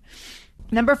thing.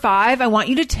 Number 5, I want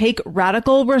you to take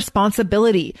radical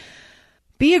responsibility.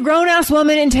 Be a grown-ass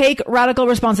woman and take radical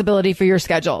responsibility for your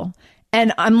schedule.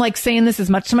 And I'm like saying this as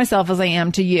much to myself as I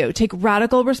am to you. Take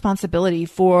radical responsibility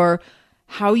for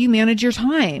how you manage your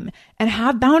time and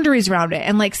have boundaries around it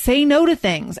and like say no to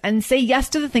things and say yes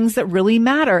to the things that really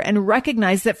matter and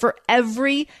recognize that for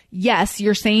every yes,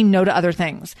 you're saying no to other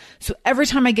things. So every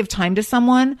time I give time to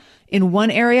someone in one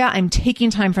area, I'm taking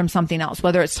time from something else,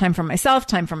 whether it's time for myself,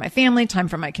 time for my family, time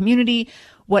for my community,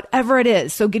 whatever it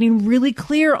is. So getting really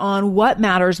clear on what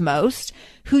matters most,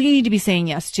 who you need to be saying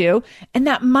yes to. And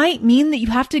that might mean that you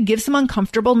have to give some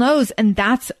uncomfortable no's, and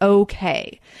that's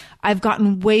okay. I've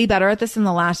gotten way better at this in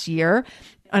the last year,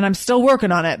 and I'm still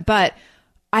working on it, but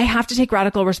I have to take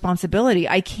radical responsibility.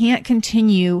 I can't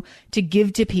continue to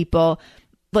give to people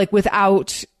like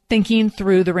without thinking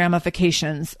through the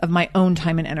ramifications of my own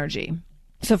time and energy.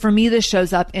 So for me, this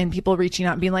shows up in people reaching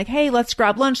out and being like, hey, let's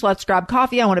grab lunch. Let's grab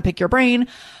coffee. I want to pick your brain.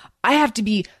 I have to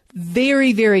be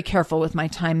very, very careful with my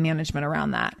time management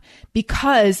around that,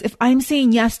 because if I'm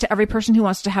saying yes to every person who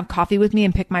wants to have coffee with me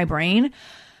and pick my brain,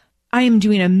 I am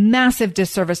doing a massive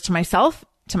disservice to myself,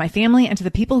 to my family, and to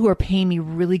the people who are paying me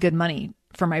really good money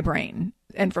for my brain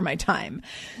and for my time.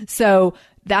 So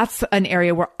that's an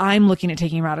area where I'm looking at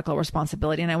taking radical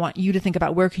responsibility. And I want you to think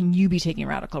about, where can you be taking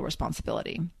radical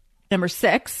responsibility? Number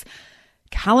 6,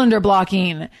 calendar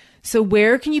blocking. So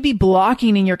where can you be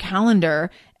blocking in your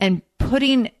calendar and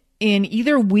putting in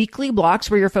either weekly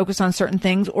blocks where you're focused on certain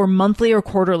things or monthly or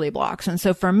quarterly blocks? And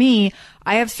so for me,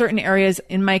 I have certain areas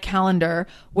in my calendar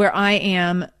where I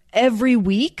am every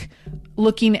week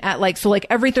looking at like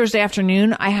every Thursday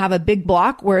afternoon, I have a big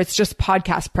block where it's just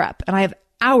podcast prep, and I have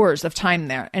hours of time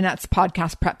there, and that's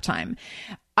podcast prep time.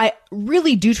 I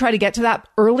really do try to get to that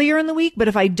earlier in the week, but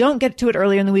if I don't get to it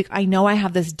earlier in the week, I know I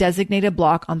have this designated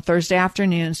block on Thursday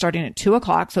afternoon starting at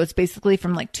 2:00. So it's basically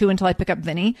from like 2 until I pick up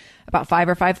Vinny about 5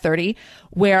 or 5:30,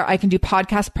 where I can do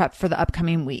podcast prep for the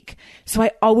upcoming week. So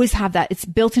I always have that. It's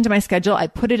built into my schedule. I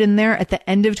put it in there at the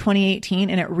end of 2018,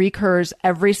 and it recurs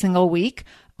every single week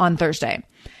on Thursday.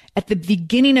 At the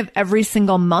beginning of every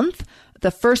single month, the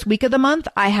first week of the month,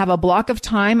 I have a block of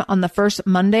time on the first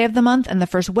Monday of the month and the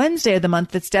first Wednesday of the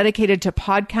month that's dedicated to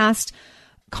podcast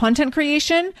content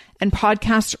creation and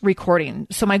podcast recording.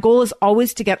 So my goal is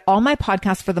always to get all my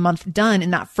podcasts for the month done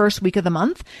in that first week of the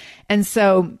month. And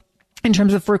so in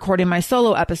terms of recording my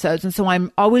solo episodes. And so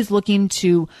I'm always looking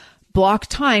to block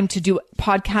time to do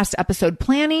podcast episode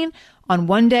planning on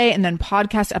one day and then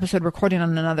podcast episode recording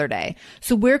on another day.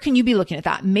 So where can you be looking at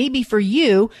that? Maybe for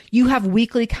you, you have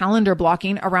weekly calendar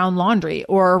blocking around laundry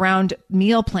or around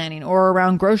meal planning or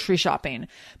around grocery shopping,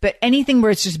 but anything where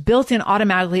it's just built in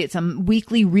automatically, it's a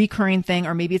weekly recurring thing,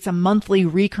 or maybe it's a monthly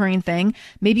recurring thing.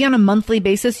 Maybe on a monthly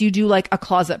basis, you do like a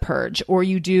closet purge, or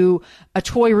you do a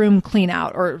toy room clean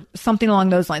out, or something along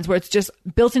those lines, where it's just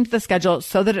built into the schedule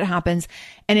so that it happens.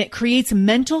 And it creates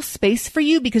mental space for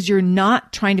you because you're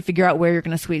not trying to figure out where you're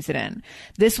going to squeeze it in.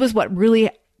 This was what really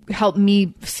helped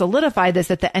me solidify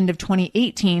this at the end of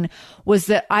 2018, was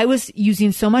that I was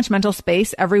using so much mental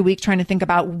space every week trying to think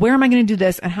about, where am I going to do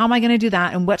this and how am I going to do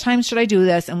that and what time should I do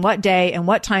this and what day and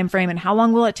what time frame and how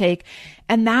long will it take?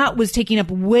 And that was taking up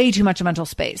way too much mental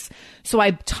space. So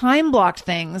I time blocked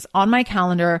things on my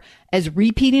calendar as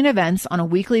repeating events on a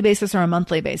weekly basis or a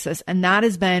monthly basis. And that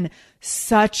has been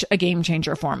such a game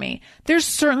changer for me. There's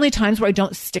certainly times where I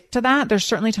don't stick to that. There's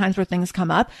certainly times where things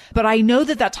come up, but I know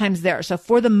that that time's there. So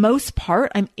for the most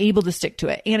part, I'm able to stick to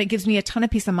it. And it gives me a ton of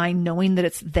peace of mind knowing that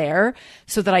it's there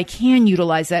so that I can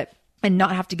utilize it and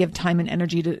not have to give time and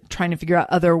energy to trying to figure out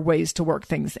other ways to work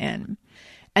things in.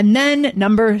 And then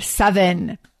number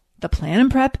 7, the Plan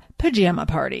and Prep Pajama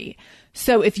Party.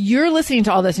 So if you're listening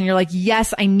to all this and you're like,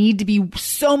 yes, I need to be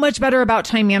so much better about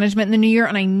time management in the new year,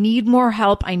 and I need more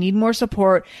help, I need more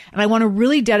support, and I want to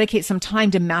really dedicate some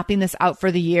time to mapping this out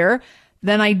for the year,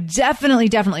 then I definitely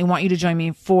want you to join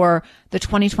me for the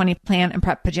 2020 Plan and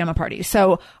Prep Pajama Party.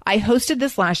 So I hosted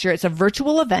this last year. It's a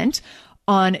virtual event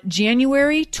on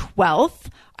January 12th.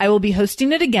 I will be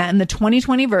hosting it again, the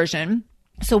 2020 version.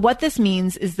 So what this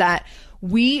means is that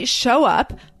we show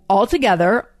up all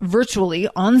together virtually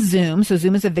on Zoom. So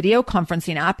Zoom is a video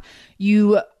conferencing app.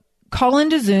 You call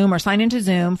into Zoom or sign into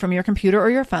Zoom from your computer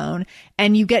or your phone,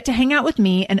 and you get to hang out with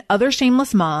me and other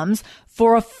shameless moms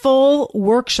for a full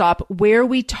workshop where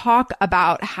we talk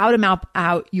about how to map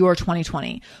out your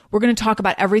 2020. We're going to talk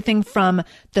about everything from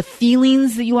the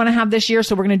feelings that you want to have this year.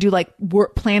 So we're going to do like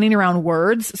planning around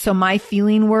words. So my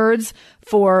feeling words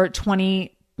for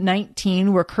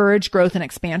 2019 were courage, growth, and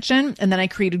expansion. And then I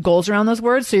created goals around those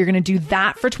words. So you're going to do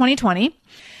that for 2020.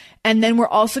 And then we're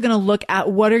also going to look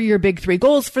at what are your big 3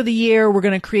 goals for the year. We're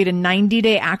going to create a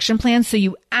 90-day action plan so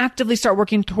you actively start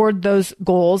working toward those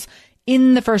goals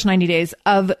in the first 90 days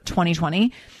of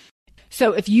 2020.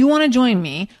 So if you want to join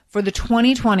me for the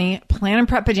 2020 Plan and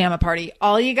Prep Pajama Party,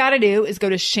 all you got to do is go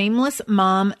to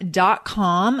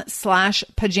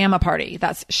shamelessmom.com/pajama party.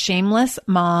 That's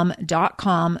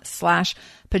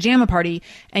shamelessmom.com/pajama party.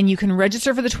 And you can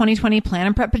register for the 2020 Plan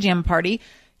and Prep Pajama Party.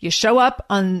 You show up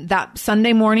on that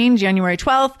Sunday morning, January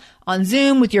 12th, on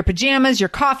Zoom with your pajamas, your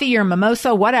coffee, your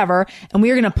mimosa, whatever. And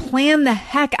we are going to plan the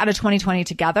heck out of 2020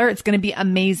 together. It's going to be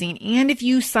amazing. And if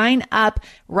you sign up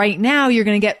right now, you're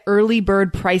going to get early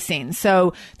bird pricing.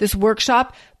 So this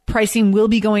workshop pricing will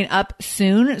be going up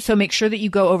soon. So make sure that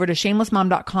you go over to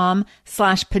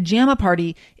shamelessmom.com/pajama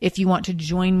party if you want to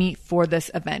join me for this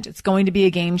event. It's going to be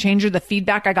a game changer. The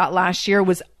feedback I got last year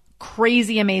was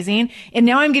crazy amazing. And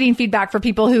now I'm getting feedback for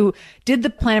people who did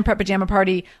the Plan and Prep Pajama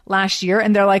Party last year.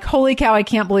 And they're like, holy cow, I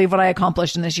can't believe what I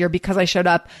accomplished in this year because I showed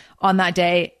up on that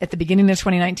day at the beginning of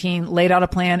 2019, laid out a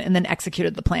plan, and then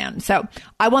executed the plan. So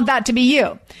I want that to be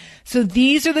you. So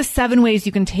these are the 7 ways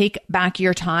you can take back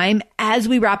your time as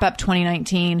we wrap up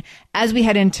 2019, as we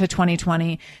head into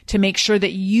 2020, to make sure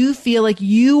that you feel like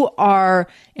you are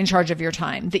in charge of your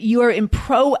time, that you are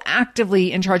proactively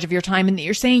in charge of your time, and that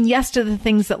you're saying yes to the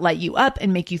things that light you up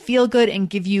and make you feel good and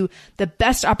give you the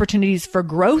best opportunities for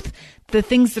growth, the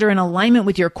things that are in alignment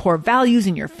with your core values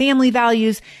and your family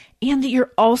values, and that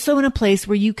you're also in a place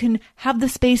where you can have the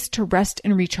space to rest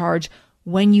and recharge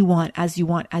when you want, as you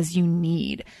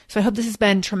need. So I hope this has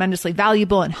been tremendously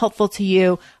valuable and helpful to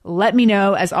you. Let me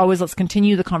know. As always, let's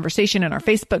continue the conversation in our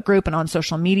Facebook group and on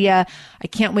social media. I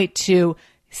can't wait to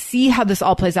see how this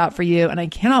all plays out for you. And I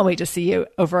cannot wait to see you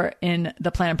over in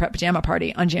the Plan and Prep Pajama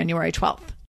Party on January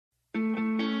 12th.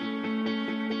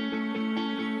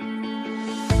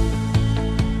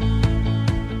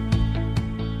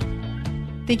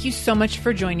 Thank you so much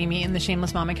for joining me in the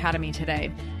Shameless Mom Academy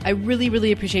today. I really,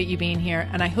 really appreciate you being here,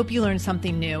 and I hope you learned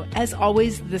something new. As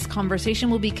always, this conversation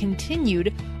will be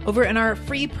continued over in our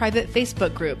free private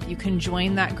Facebook group. You can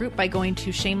join that group by going to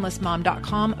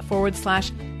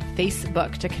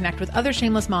shamelessmom.com/Facebook to connect with other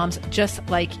shameless moms just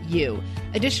like you.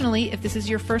 Additionally, if this is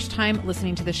your first time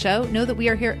listening to the show, know that we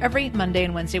are here every Monday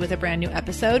and Wednesday with a brand new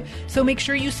episode. So make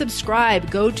sure you subscribe.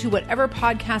 Go to whatever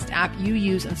podcast app you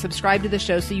use and subscribe to the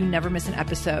show so you never miss an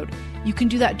episode. You can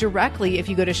do that directly if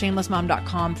you go to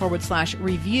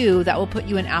shamelessmom.com/review. That will put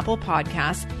you in Apple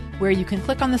Podcasts, where you can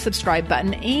click on the subscribe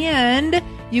button, and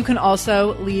you can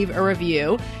also leave a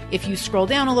review. If you scroll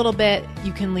down a little bit,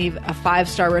 you can leave a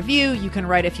 5-star review. You can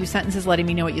write a few sentences letting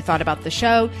me know what you thought about the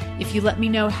show. If you let me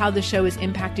know how the show has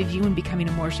impacted you in becoming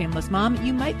a more shameless mom,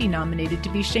 you might be nominated to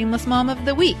be Shameless Mom of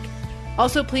the Week.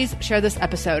 Also, please share this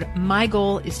episode. My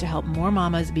goal is to help more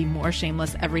mamas be more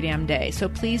shameless every damn day. So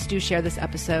please do share this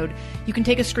episode. You can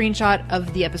take a screenshot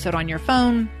of the episode on your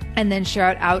phone and then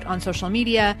share it out on social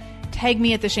media. Tag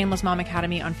me at the Shameless Mom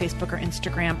Academy on Facebook or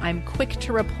Instagram. I'm quick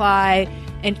to reply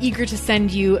and eager to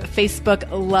send you Facebook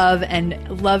love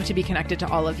and love to be connected to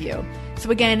all of you.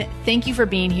 So again, thank you for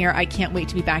being here. I can't wait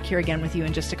to be back here again with you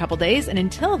in just a couple days. And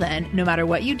until then, no matter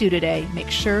what you do today, make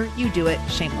sure you do it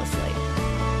shamelessly.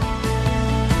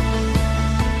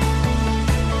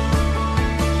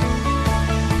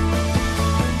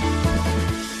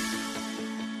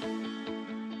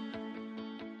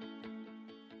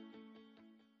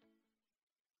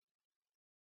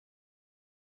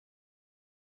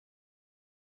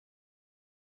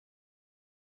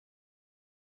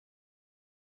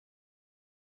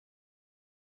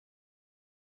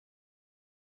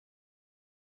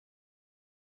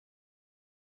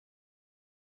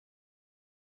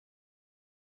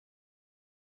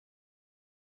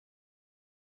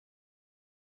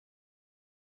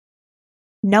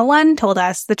 No one told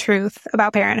us the truth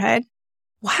about parenthood.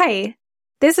 Why?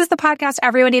 This is the podcast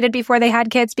everyone needed before they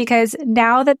had kids, because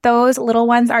now that those little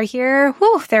ones are here,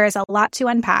 there is a lot to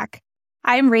unpack.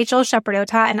 I'm Rachel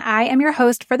Shepardota, and I am your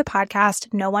host for the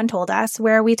podcast No One Told Us,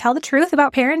 where we tell the truth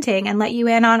about parenting and let you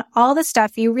in on all the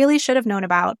stuff you really should have known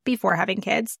about before having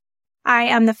kids. I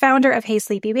am the founder of Hey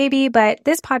Sleepy Baby, but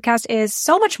this podcast is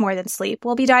so much more than sleep.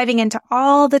 We'll be diving into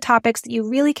all the topics that you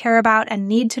really care about and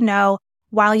need to know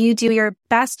while you do your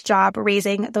best job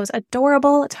raising those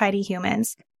adorable, tiny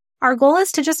humans. Our goal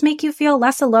is to just make you feel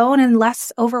less alone and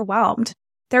less overwhelmed.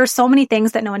 There are so many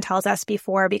things that no one tells us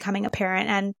before becoming a parent,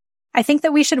 and I think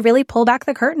that we should really pull back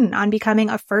the curtain on becoming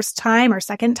a first-time or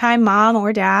second-time mom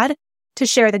or dad to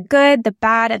share the good, the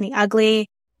bad, and the ugly.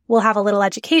 We'll have a little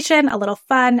education, a little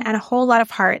fun, and a whole lot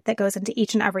of heart that goes into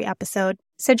each and every episode.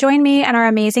 So join me and our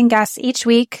amazing guests each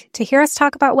week to hear us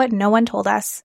talk about what no one told us.